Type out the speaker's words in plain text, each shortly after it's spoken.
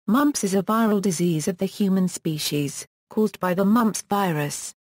Mumps is a viral disease of the human species, caused by the mumps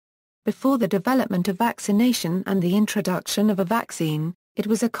virus. Before the development of vaccination and the introduction of a vaccine, it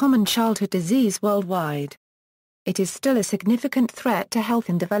was a common childhood disease worldwide. It is still a significant threat to health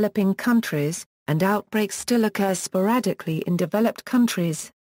in developing countries, and outbreaks still occur sporadically in developed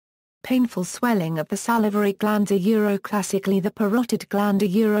countries. Painful swelling of the salivary glands classically the parotid gland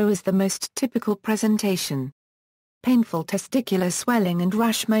is the most typical presentation. Painful testicular swelling and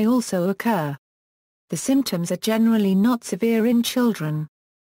rash may also occur. The symptoms are generally not severe in children.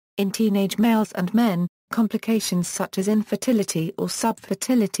 In teenage males and men, complications such as infertility or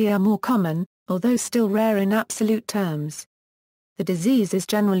subfertility are more common, although still rare in absolute terms. The disease is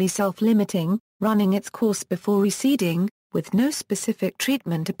generally self-limiting, running its course before receding, with no specific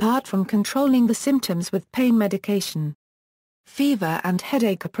treatment apart from controlling the symptoms with pain medication. Fever and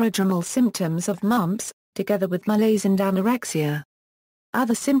headache are prodromal symptoms of mumps, together with malaise and anorexia.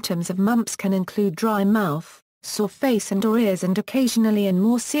 Other symptoms of mumps can include dry mouth, sore face and/or ears, and occasionally, in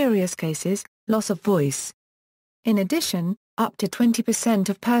more serious cases, loss of voice. In addition, up to 20%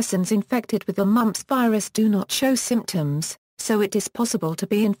 of persons infected with the mumps virus do not show symptoms, so it is possible to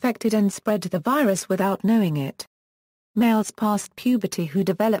be infected and spread the virus without knowing it. Males past puberty who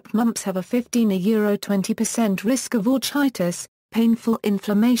develop mumps have a 15–20% risk of orchitis, painful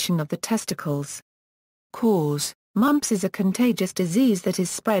inflammation of the testicles. Cause: mumps is a contagious disease that is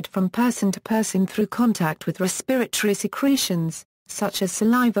spread from person to person through contact with respiratory secretions, such as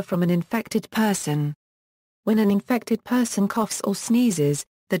saliva from an infected person. When an infected person coughs or sneezes,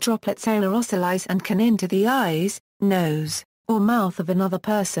 the droplets aerosolize and can enter the eyes, nose, or mouth of another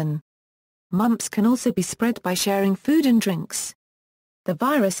person. Mumps can also be spread by sharing food and drinks. The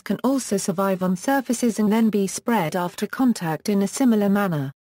virus can also survive on surfaces and then be spread after contact in a similar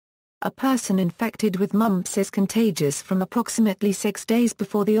manner. A person infected with mumps is contagious from approximately 6 days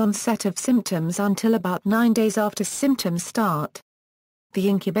before the onset of symptoms until about 9 days after symptoms start. The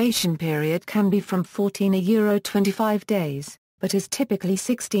incubation period can be from 14–25 days, but is typically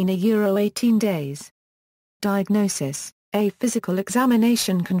 16–18 days. Diagnosis: a physical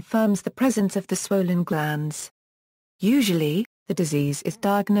examination confirms the presence of the swollen glands. Usually, the disease is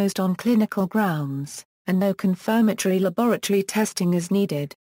diagnosed on clinical grounds, and no confirmatory laboratory testing is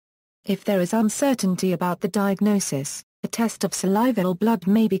needed. If there is uncertainty about the diagnosis, a test of saliva or blood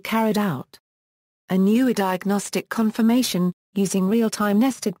may be carried out. A newer diagnostic confirmation, using real-time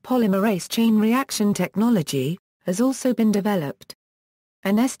nested polymerase chain reaction technology, has also been developed.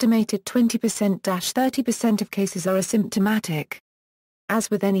 An estimated 20–30% of cases are asymptomatic. As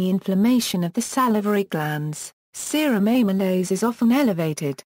with any inflammation of the salivary glands, serum amylase is often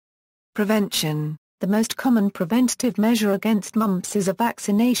elevated. Prevention: the most common preventative measure against mumps is a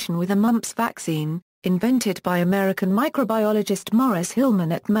vaccination with a mumps vaccine, invented by American microbiologist Morris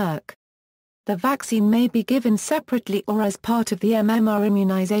Hillman at Merck. The vaccine may be given separately or as part of the MMR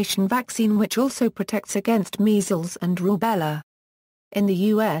immunization vaccine, which also protects against measles and rubella. In the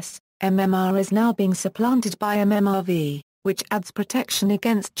U.S., MMR is now being supplanted by MMRV, which adds protection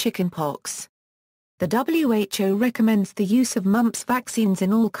against chickenpox. The WHO recommends the use of mumps vaccines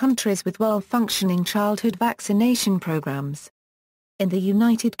in all countries with well-functioning childhood vaccination programs. In the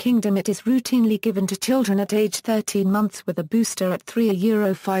United Kingdom, it is routinely given to children at age 13 months with a booster at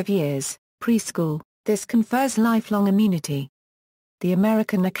 3–5 years, preschool. This confers lifelong immunity. The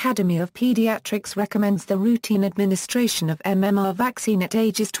American Academy of Pediatrics recommends the routine administration of MMR vaccine at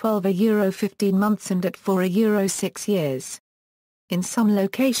ages 12–15 months and at 4–6 years. In some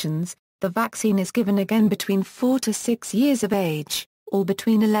locations, the vaccine is given again between 4 to 6 years of age, or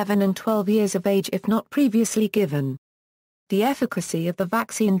between 11 and 12 years of age if not previously given. The efficacy of the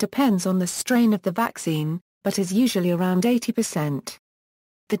vaccine depends on the strain of the vaccine, but is usually around 80%.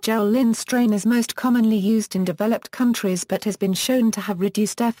 The Gerald-Lynn strain is most commonly used in developed countries but has been shown to have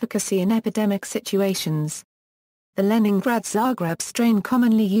reduced efficacy in epidemic situations. The Leningrad-Zagreb strain,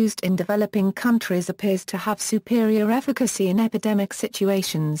 commonly used in developing countries, appears to have superior efficacy in epidemic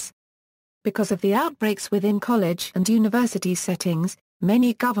situations. Because of the outbreaks within college and university settings,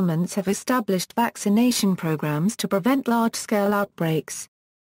 many governments have established vaccination programs to prevent large-scale outbreaks.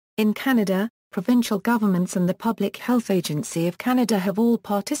 In Canada, provincial governments and the Public Health Agency of Canada have all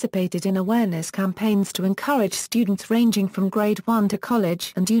participated in awareness campaigns to encourage students ranging from grade 1 to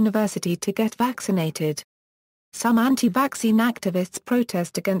college and university to get vaccinated. Some anti-vaccine activists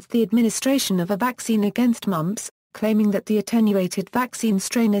protest against the administration of a vaccine against mumps, claiming that the attenuated vaccine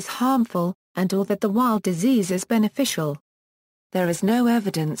strain is harmful, and/or that the wild disease is beneficial. There is no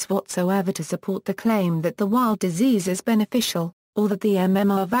evidence whatsoever to support the claim that the wild disease is beneficial, or that the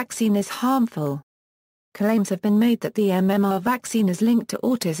MMR vaccine is harmful. claims have been made that the MMR vaccine is linked to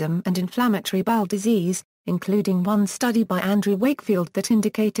autism and inflammatory bowel disease, including one study by Andrew Wakefield that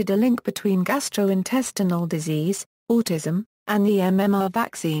indicated a link between gastrointestinal disease, autism, and the MMR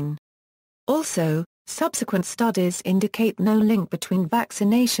vaccine. Also, subsequent studies indicate no link between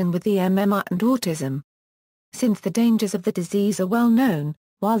vaccination with the MMR and autism. Since the dangers of the disease are well known,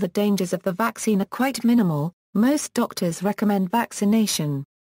 while the dangers of the vaccine are quite minimal, most doctors recommend vaccination.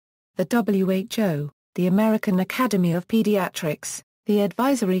 The WHO, the American Academy of Pediatrics, the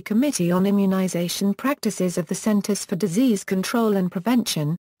Advisory Committee on Immunization Practices of the Centers for Disease Control and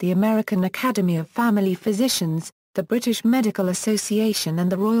Prevention, the American Academy of Family Physicians, the British Medical Association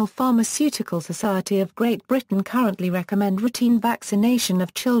and the Royal Pharmaceutical Society of Great Britain currently recommend routine vaccination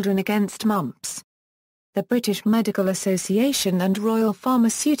of children against mumps. The British Medical Association and Royal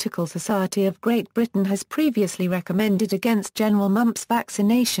Pharmaceutical Society of Great Britain has previously recommended against general mumps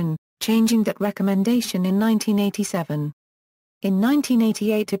vaccination, changing that recommendation in 1987. In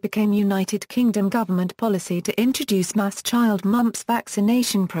 1988 it became United Kingdom government policy to introduce mass child mumps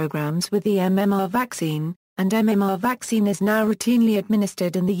vaccination programs with the MMR vaccine, and MMR vaccine is now routinely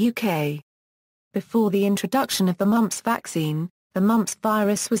administered in the UK. Before the introduction of the mumps vaccine, the mumps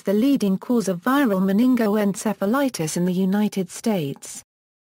virus was the leading cause of viral meningoencephalitis in the United States.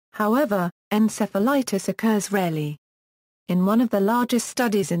 However, encephalitis occurs rarely. In one of the largest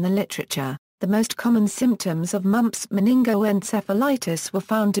studies in the literature, the most common symptoms of mumps meningoencephalitis were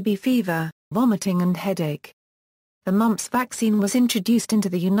found to be fever, vomiting and headache. The mumps vaccine was introduced into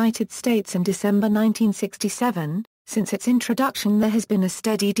the United States in December 1967. Since its introduction there has been a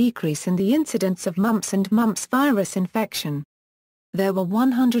steady decrease in the incidence of mumps and mumps virus infection. There were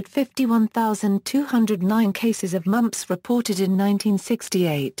 151,209 cases of mumps reported in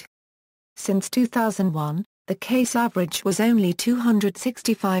 1968. Since 2001, the case average was only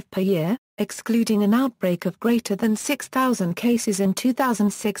 265 per year, excluding an outbreak of greater than 6,000 cases in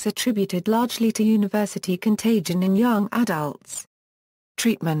 2006 attributed largely to university contagion in young adults.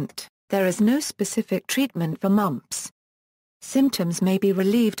 Treatment: there is no specific treatment for mumps. Symptoms may be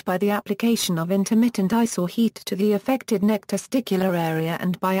relieved by the application of intermittent ice or heat to the affected neck testicular area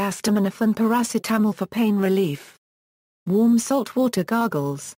and by acetaminophen paracetamol for pain relief. Warm saltwater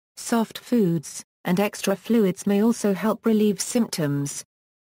gargles, soft foods, and extra fluids may also help relieve symptoms.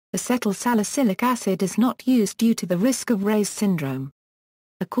 Acetylsalicylic acid is not used due to the risk of Ray's syndrome.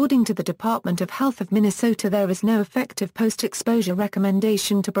 According to the Department of Health of Minnesota, there is no effective post-exposure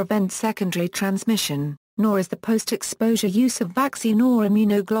recommendation to prevent secondary transmission, nor is the post-exposure use of vaccine or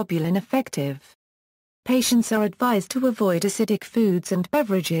immunoglobulin effective. Patients are advised to avoid acidic foods and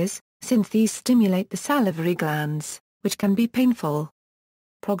beverages, since these stimulate the salivary glands, which can be painful.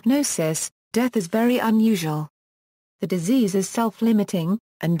 Prognosis: death is very unusual. The disease is self-limiting,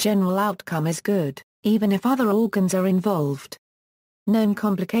 and general outcome is good, even if other organs are involved. Known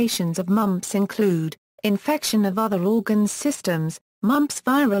complications of mumps include infection of other organs systems. Mumps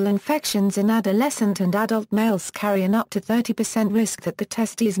viral infections in adolescent and adult males carry an up to 30% risk that the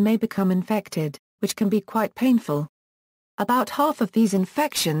testes may become infected, which can be quite painful. About half of these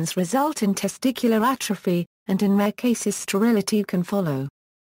infections result in testicular atrophy, and in rare cases sterility can follow.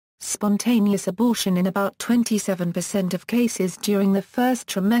 Spontaneous abortion in about 27% of cases during the first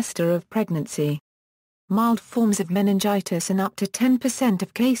trimester of pregnancy. Mild forms of meningitis in up to 10%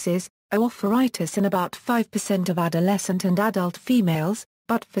 of cases, orchitis in about 5% of adolescent and adult females,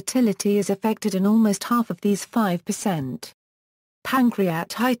 but fertility is affected in almost half of these 5%.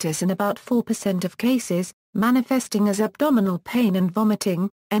 Pancreatitis in about 4% of cases, manifesting as abdominal pain and vomiting,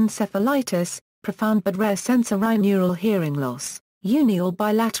 encephalitis, profound but rare sensorineural hearing loss, uni or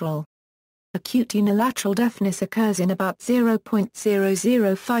bilateral. Acute unilateral deafness occurs in about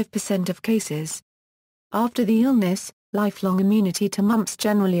 0.005% of cases. After the illness, lifelong immunity to mumps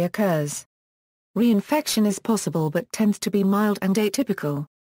generally occurs. Reinfection is possible but tends to be mild and atypical.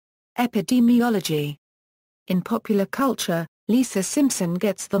 Epidemiology. In popular culture, Lisa Simpson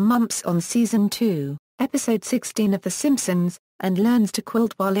gets the mumps on Season 2, Episode 16 of The Simpsons, and learns to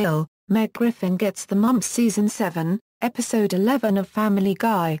quilt while ill. Meg Griffin gets the mumps Season 7, Episode 11 of Family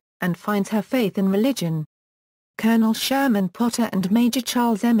Guy, and finds her faith in religion. Colonel Sherman Potter and Major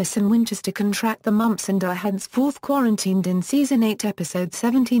Charles Emerson Winchester contract the mumps and are henceforth quarantined in Season 8 Episode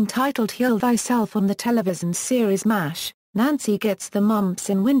 17 titled Heal Thyself on the television series MASH. Nancy gets the mumps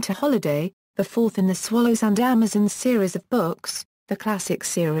in Winter Holiday, the fourth in the Swallows and Amazons series of books, the classic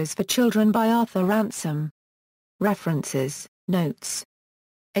series for children by Arthur Ransom. References, notes.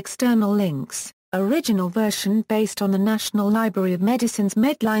 External links, original version based on the National Library of Medicine's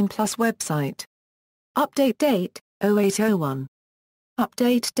Medline Plus website. Update date, 0801.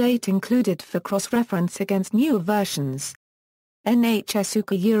 Update date included for cross-reference against newer versions. NHS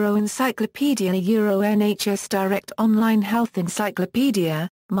UK Euro Encyclopedia Euro NHS Direct Online Health Encyclopedia,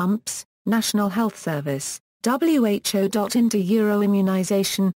 Mumps, National Health Service, WHO.info Euro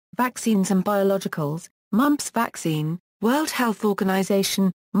Immunisation, Vaccines and Biologicals, Mumps Vaccine, World Health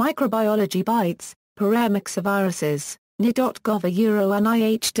Organization, Microbiology Bytes, Paramics of Viruses, NI.gov Euro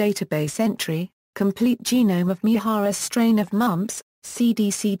NIH Database Entry, Complete Genome of Mihara Strain of Mumps,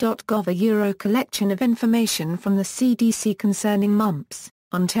 CDC.gov Euro Collection of information from the CDC concerning mumps,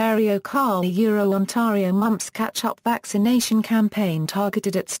 Ontario CAR Euro Ontario Mumps Catch-up Vaccination Campaign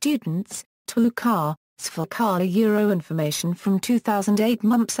targeted at students, TWU CAR, SFL CAR Euro information from 2008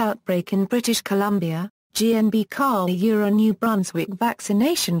 mumps outbreak in British Columbia, GNB CAR Euro New Brunswick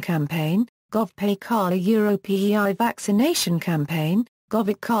Vaccination Campaign, GovPay CAR Euro PEI Vaccination Campaign,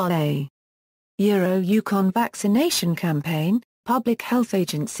 Govit CAR A Euro Yukon Vaccination Campaign, Public Health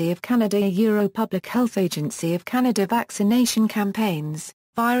Agency of Canada Euro Public Health Agency of Canada Vaccination Campaigns,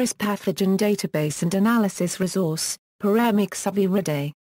 Virus Pathogen Database and Analysis Resource, Paramics of Iridae.